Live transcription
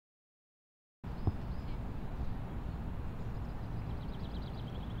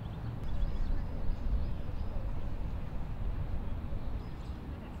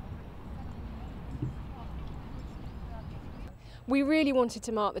We really wanted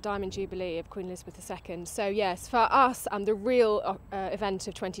to mark the Diamond Jubilee of Queen Elizabeth II. So yes, for us, the real event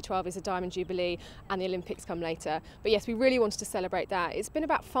of 2012 is the Diamond Jubilee, and the Olympics come later. But yes, we really wanted to celebrate that. It's been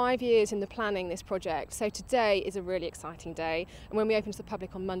about 5 years in the planning, this project. So today is a really exciting day. And when we open to the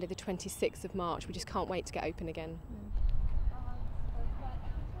public on Monday, the 26th of March, we just can't wait to get open again.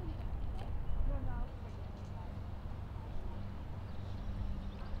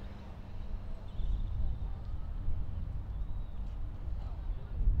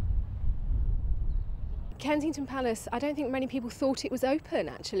 Kensington Palace, I don't think many people thought it was open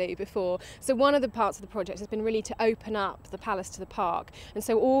actually before. So one of the parts of the project has been really to open up the palace to the park. And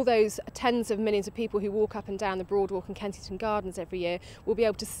so all those tens of millions of people who walk up and down the Broadwalk and Kensington Gardens every year will be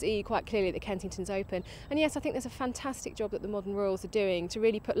able to see quite clearly that Kensington's open. And yes, I think there's a fantastic job that the modern royals are doing to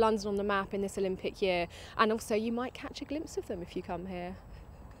really put London on the map in this Olympic year. And also you might catch a glimpse of them if you come here.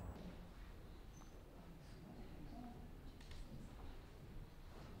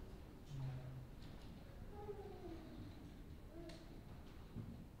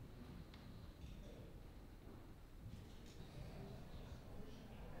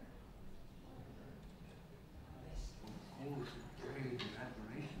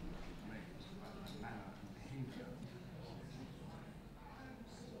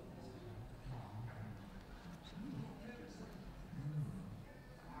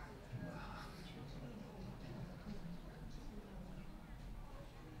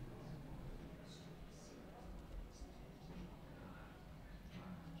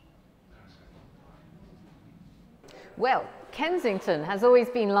 Well, Kensington has always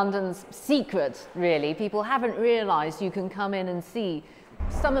been London's secret, really. People haven't realised you can come in and see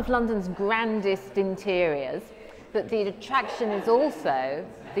some of London's grandest interiors, but the attraction is also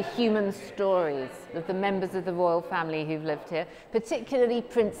the human stories of the members of the royal family who've lived here, particularly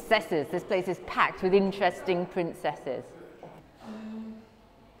princesses. This place is packed with interesting princesses.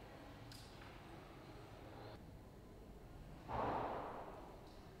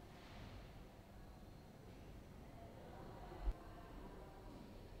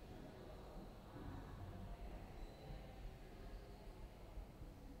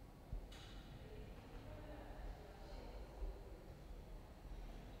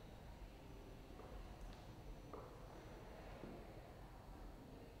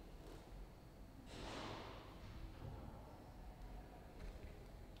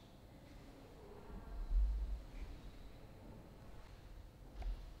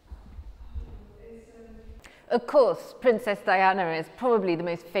 Of course, Princess Diana is probably the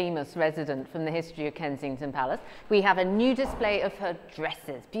most famous resident from the history of Kensington Palace. We have a new display of her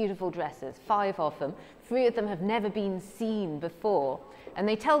dresses, beautiful dresses, 5 of them. 3 of them have never been seen before. And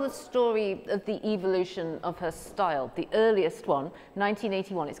they tell the story of the evolution of her style. The earliest one,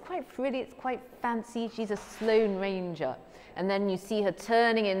 1981, it's quite frilly, it's quite fancy. She's a Sloane Ranger. And then you see her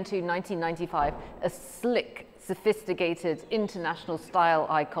turning into 1995, a slick, sophisticated, international style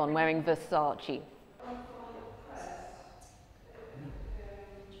icon wearing Versace.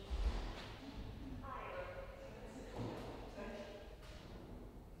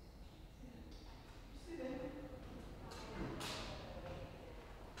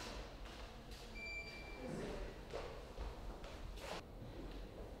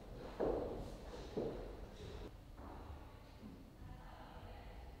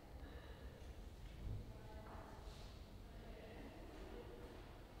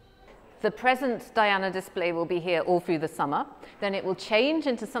 The present Diana display will be here all through the summer. Then it will change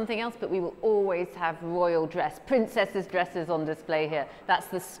into something else, but we will always have royal dress, princesses' dresses on display here. That's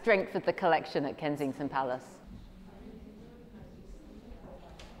the strength of the collection at Kensington Palace.